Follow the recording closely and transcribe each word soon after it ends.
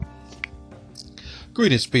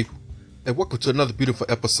Greetings, people, and welcome to another beautiful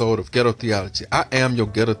episode of Ghetto Theology. I am your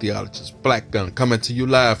Ghetto Theologist, Black Gun, coming to you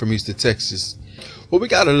live from Houston, Texas. Well, we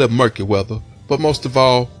got a little murky weather, but most of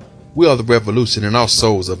all, we are the revolution and our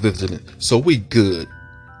souls are vigilant, so we good.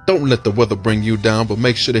 Don't let the weather bring you down, but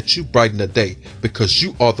make sure that you brighten the day, because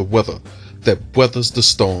you are the weather that weathers the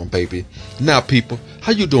storm, baby. Now, people,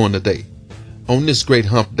 how you doing today? On this great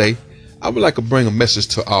hump day, I would like to bring a message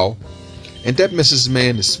to all, and that message,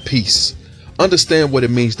 man, is peace. Understand what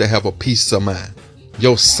it means to have a peace of mind.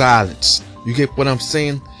 Your silence. You get what I'm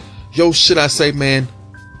saying? Yo, should I say, man,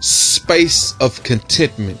 space of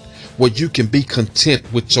contentment where you can be content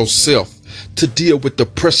with yourself to deal with the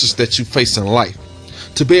pressures that you face in life.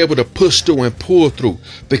 To be able to push through and pull through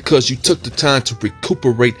because you took the time to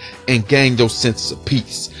recuperate and gain your sense of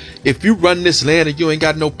peace. If you run this land and you ain't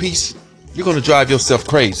got no peace, you're going to drive yourself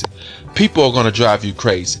crazy. People are going to drive you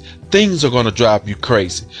crazy. Things are going to drive you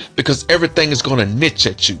crazy because everything is going to niche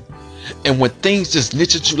at you. And when things just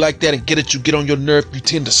niche at you like that and get on your nerve, you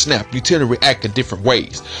tend to snap. You tend to react in different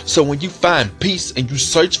ways. So when you find peace and you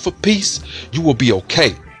search for peace, you will be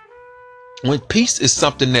okay. When peace is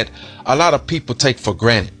something that a lot of people take for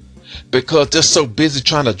granted because they're so busy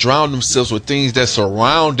trying to drown themselves with things that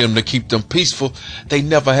surround them to keep them peaceful, they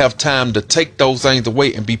never have time to take those things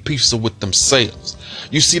away and be peaceful with themselves.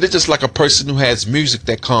 You see, they're just like a person who has music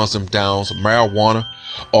that calms them down, marijuana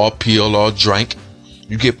or a pill or a drink.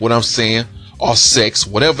 You get what I'm saying? Or sex,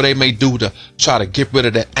 whatever they may do to try to get rid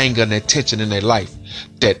of that anger and that tension in their life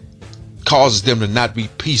that causes them to not be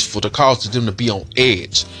peaceful, that causes them to be on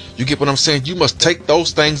edge. You get what I'm saying? You must take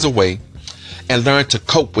those things away and learn to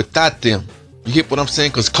cope without them. You get what I'm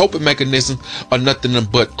saying? Because coping mechanisms are nothing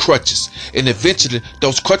but crutches. And eventually,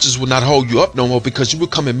 those crutches will not hold you up no more because you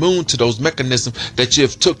become immune to those mechanisms that you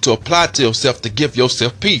have took to apply to yourself to give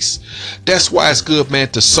yourself peace. That's why it's good, man,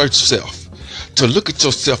 to search self, to look at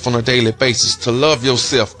yourself on a daily basis, to love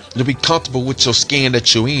yourself, to be comfortable with your skin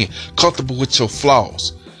that you're in, comfortable with your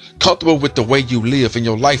flaws, comfortable with the way you live in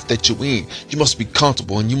your life that you're in. You must be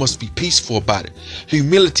comfortable and you must be peaceful about it.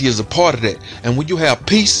 Humility is a part of that. And when you have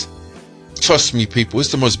peace, trust me, people,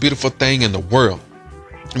 it's the most beautiful thing in the world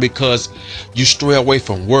because you stray away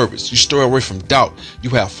from worries. You stray away from doubt. You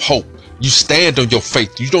have hope. You stand on your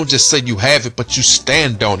faith. You don't just say you have it, but you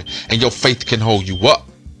stand on it and your faith can hold you up.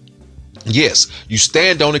 Yes, you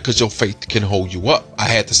stand on it because your faith can hold you up. I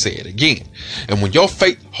had to say it again. And when your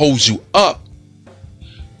faith holds you up,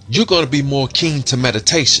 you're going to be more keen to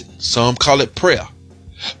meditation. Some call it prayer.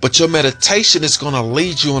 But your meditation is going to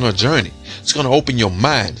lead you on a journey. It's going to open your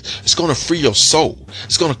mind. It's going to free your soul.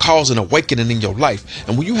 It's going to cause an awakening in your life.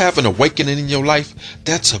 And when you have an awakening in your life,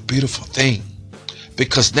 that's a beautiful thing.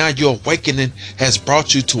 Because now your awakening has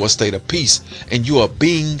brought you to a state of peace. And you are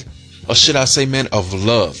being, or should I say, man, of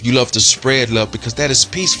love. You love to spread love because that is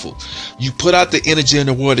peaceful. You put out the energy in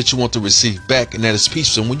the world that you want to receive back, and that is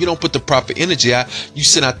peaceful. And when you don't put the proper energy out, you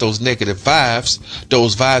send out those negative vibes,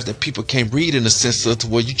 those vibes that people can't read in a sense of to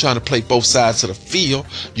where you're trying to play both sides of the field.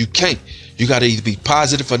 You can't. You got to either be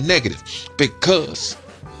positive or negative because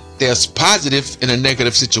there's positive in a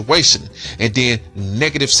negative situation, and then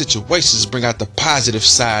negative situations bring out the positive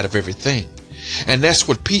side of everything. And that's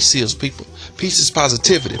what peace is, people. Peace is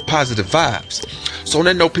positivity, positive vibes. So on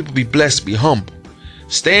that note, people, be blessed, be humble.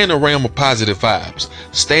 Stay in the realm of positive vibes.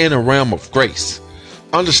 Stay in the realm of grace.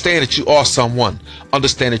 Understand that you are someone.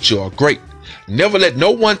 Understand that you are great. Never let no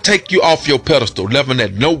one take you off your pedestal. Never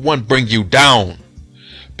let no one bring you down.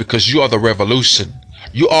 Because you are the revolution.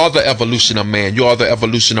 You are the evolution of man. You are the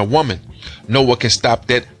evolution of woman. No one can stop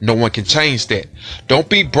that. No one can change that. Don't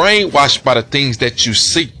be brainwashed by the things that you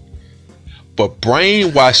see, but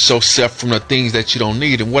brainwash yourself from the things that you don't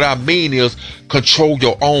need. And what I mean is control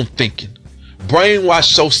your own thinking.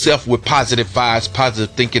 Brainwash yourself with positive vibes,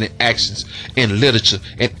 positive thinking and actions and literature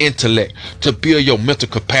and intellect to build your mental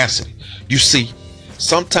capacity. You see,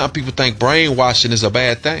 sometimes people think brainwashing is a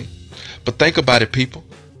bad thing. But think about it, people.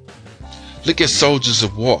 Look at soldiers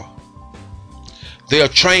of war. They are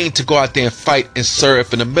trained to go out there and fight and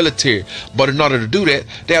serve in the military. But in order to do that,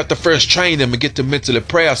 they have to first train them and get them mentally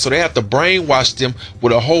prepared. So they have to brainwash them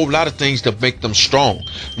with a whole lot of things to make them strong.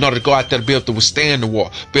 In order to go out there to be able to withstand the war,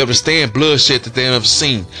 be able to stand bloodshed that they've never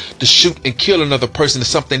seen, to shoot and kill another person is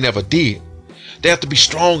something they never did. They have to be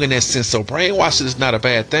strong in that sense. So brainwashing is not a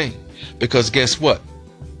bad thing. Because guess what?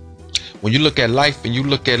 When you look at life and you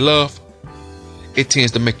look at love, it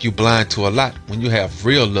tends to make you blind to a lot when you have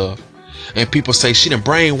real love. And people say, she done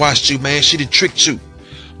brainwashed you, man. She done tricked you.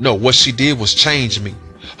 No, what she did was change me.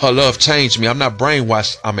 Her love changed me. I'm not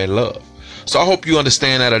brainwashed. I'm in love. So I hope you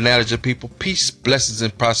understand that analogy, people. Peace, blessings,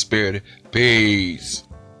 and prosperity. Peace.